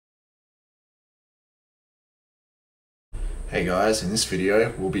Hey guys, in this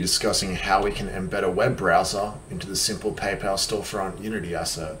video we'll be discussing how we can embed a web browser into the simple PayPal Storefront Unity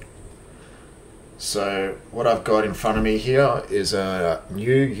asset. So what I've got in front of me here is a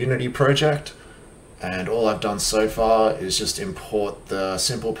new Unity project, and all I've done so far is just import the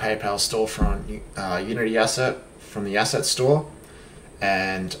simple PayPal Storefront Unity asset from the asset store,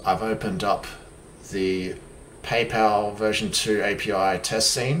 and I've opened up the PayPal version 2 API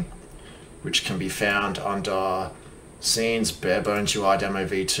test scene, which can be found under Scenes, Barebones UI Demo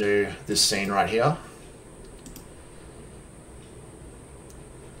V2, this scene right here.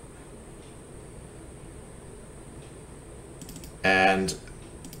 And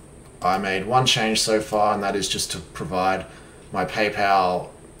I made one change so far, and that is just to provide my PayPal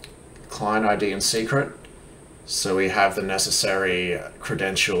client ID and secret, so we have the necessary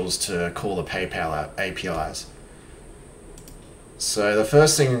credentials to call the PayPal APIs. So the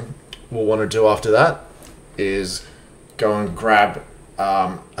first thing we'll want to do after that is go and grab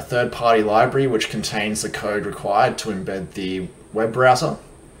a third-party library which contains the code required to embed the web browser.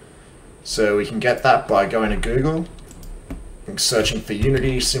 So we can get that by going to Google and searching for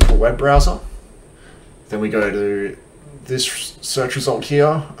Unity Simple Web Browser. Then we go to this search result here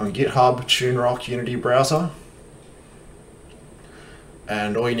on GitHub, TuneRock Unity Browser.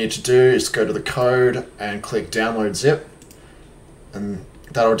 And all you need to do is go to the code and click download zip, and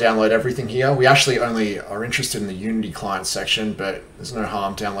that'll download everything here. We actually only are interested in the Unity client section, but there's no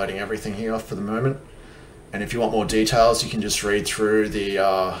harm downloading everything here for the moment. And if you want more details, you can just read through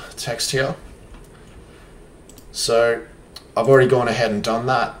the text here. So I've already gone ahead and done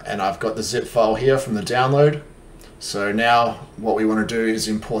that, and I've got the zip file here from the download. So now what we want to do is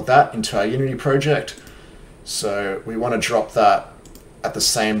import that into our Unity project. So we want to drop that at the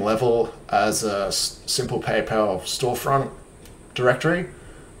same level as a simple PayPal storefront directory.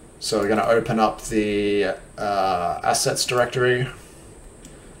 So we're going to open up the assets directory,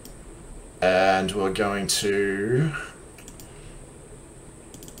 and we're going to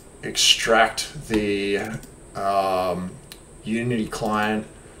extract the Unity client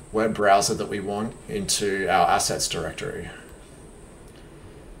web browser that we want into our assets directory.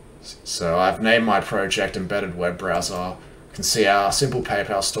 So I've named my project Embedded Web Browser. You can see our simple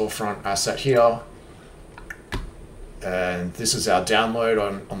PayPal storefront asset here. And this is our download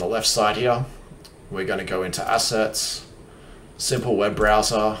on the left side here. We're going to go into Assets, Simple Web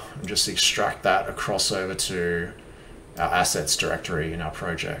Browser, and just extract that across over to our Assets directory in our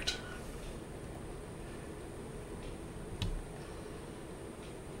project.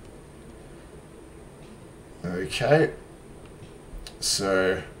 Okay,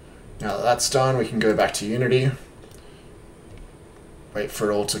 so now that that's done, we can go back to Unity, wait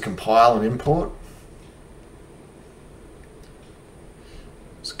for it all to compile and import.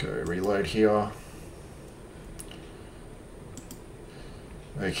 Let's go reload here.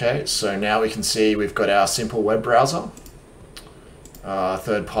 Okay, so now we can see we've got our simple web browser,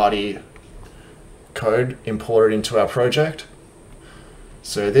 third-party code imported into our project.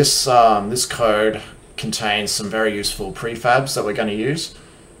 So this this code contains some very useful prefabs that we're going to use.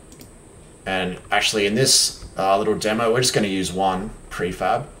 And actually in this little demo, we're just going to use one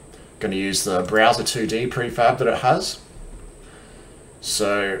prefab. Going to use the Browser 2D prefab that it has.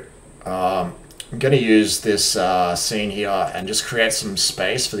 So I'm going to use this scene here and just create some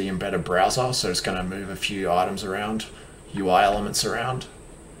space for the embedded browser. So it's going to move a few items around, UI elements around.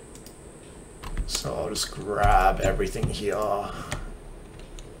 So I'll just grab everything here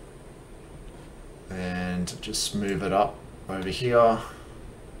and just move it up over here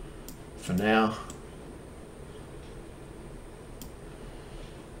for now.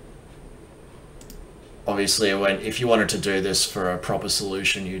 Obviously, if you wanted to do this for a proper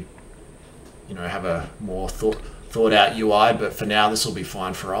solution, you'd have a more thought out UI, but for now this will be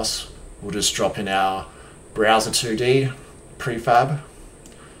fine for us. We'll just drop in our Browser 2D prefab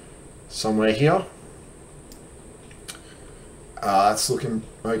somewhere here. That's looking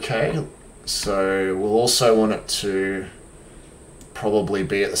okay. So we'll also want it to probably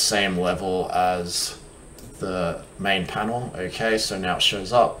be at the same level as the main panel. Okay, so now it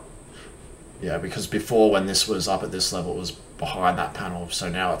shows up. Yeah, because before when this was up at this level, it was behind that panel, so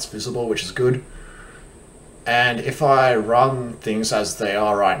now it's visible, which is good. And if I run things as they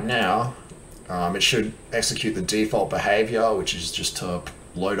are right now, it should execute the default behavior, which is just to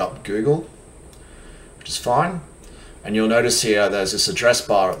load up Google, which is fine. And you'll notice here there's this address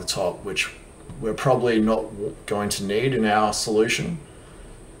bar at the top, which we're probably not going to need in our solution.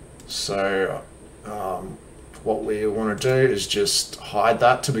 So what we want to do is just hide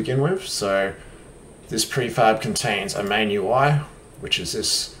that to begin with. So this prefab contains a main UI, which is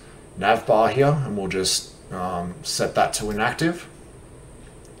this nav bar here, and we'll just set that to inactive.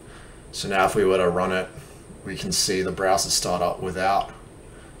 So now if we were to run it, we can see the browser start up without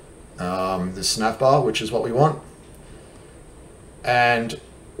this navbar, which is what we want. And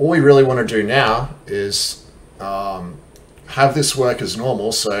all we really want to do now is have this work as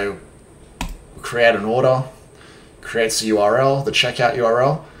normal. So we'll create an order, creates the URL, the checkout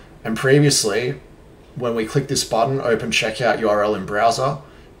URL, and previously when we click this button, open checkout URL in browser,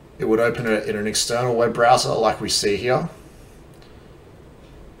 it would open it in an external web browser like we see here.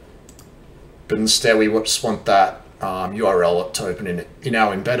 But instead we just want that URL to open in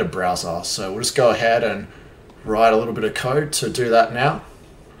our embedded browser. So we'll just go ahead and write a little bit of code to do that now.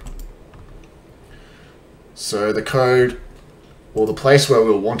 So the code, or the place where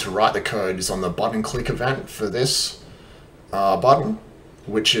we'll want to write the code, is on the button click event for this button,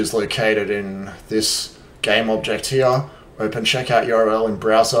 which is located in this game object here. Open checkout URL in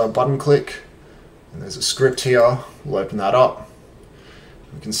browser, button click, and there's a script here. We'll open that up.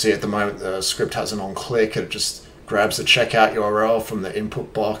 You can see at the moment the script has an on click. It just grabs the checkout URL from the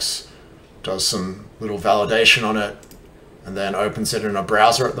input box, does some little validation on it, and then opens it in a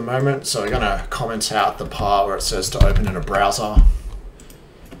browser at the moment. So we're going to comment out the part where it says to open in a browser,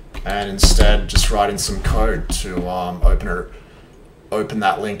 and instead just write in some code to open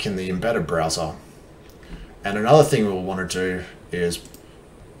that link in the embedded browser. And another thing we'll want to do is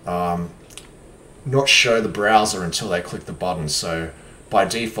not show the browser until they click the button. So by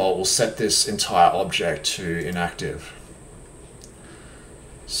default, we'll set this entire object to inactive.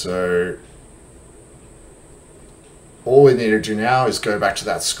 So all we need to do now is go back to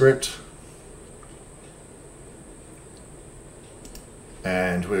that script,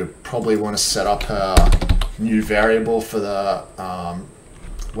 and we probably want to set up a new variable for the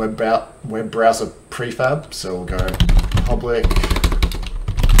web browser prefab. So we'll go public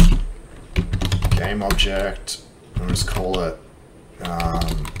game object, and we'll just call it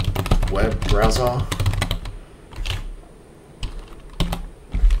web browser,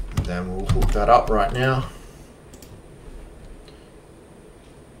 and then we'll hook that up right now.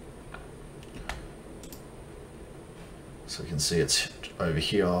 So we can see it's over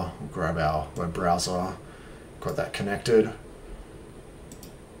here. We'll grab our web browser, got that connected.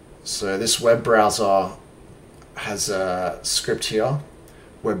 So this web browser has a script here,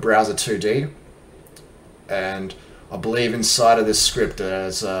 Web Browser 2D, and I believe inside of this script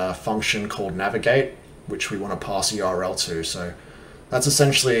there's a function called navigate, which we want to pass a URL to. So that's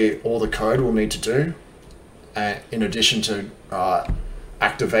essentially all the code we'll need to do, in addition to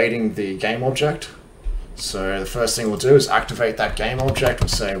activating the game object. So the first thing we'll do is activate that game object. We'll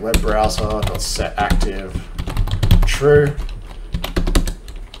say web browser.set active true,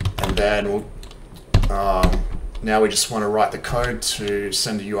 and then we'll now we just want to write the code to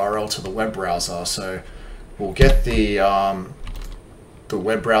send a URL to the web browser. So we'll get the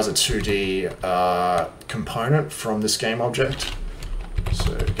web browser 2D component from this game object.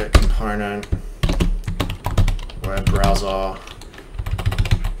 So get component web browser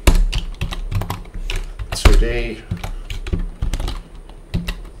 2D,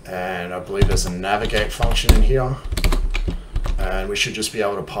 and I believe there's a navigate function in here, and we should just be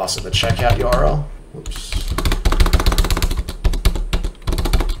able to pass it the checkout URL. Whoops.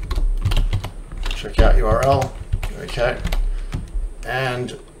 Checkout URL. Okay.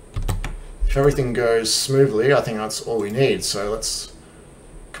 And if everything goes smoothly, I think that's all we need. So let's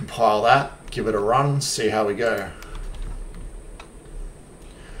compile that, give it a run, see how we go.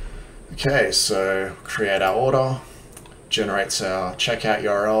 Okay, so create our order, generates our checkout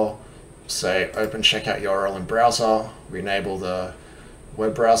URL, say open checkout URL in browser, we enable the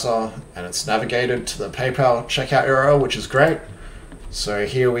web browser, and it's navigated to the PayPal checkout URL, which is great. So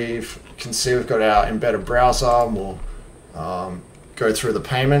here we can see we've got our embedded browser, and we'll go through the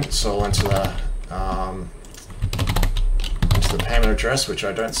payment. So I'll enter the payment address, which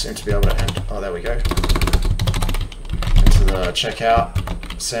I don't seem to be able to enter. Oh, there we go. Into the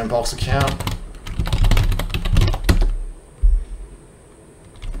checkout sandbox account.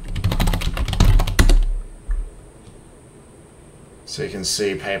 So you can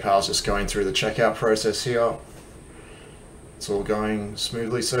see PayPal's just going through the checkout process here. It's all going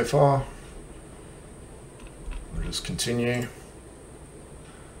smoothly so far. We'll just continue.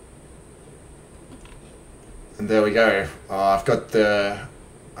 And there we go. I've got the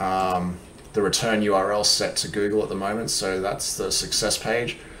return URL set to Google at the moment, so that's the success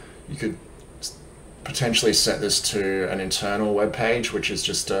page. You could potentially set this to an internal web page, which is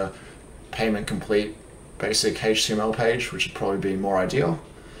just a payment complete basic HTML page, which would probably be more ideal.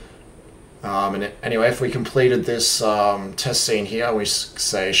 Anyway, if we completed this test scene here, we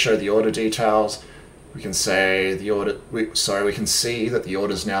say show the order details, we can say the order, we can see that the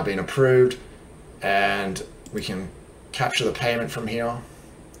order's now been approved, and we can capture the payment from here.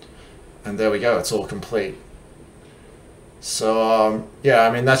 And there we go, it's all complete. So yeah,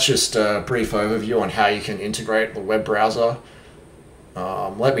 I mean, that's just a brief overview on how you can integrate the web browser.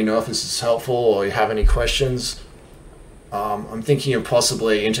 Let me know if this is helpful or you have any questions. I'm thinking of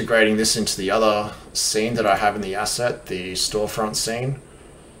possibly integrating this into the other scene that I have in the asset, the storefront scene.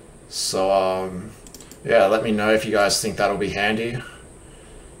 So yeah, let me know if you guys think that'll be handy.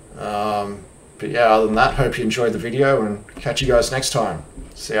 But yeah, other than that, hope you enjoyed the video and catch you guys next time.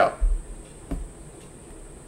 See ya.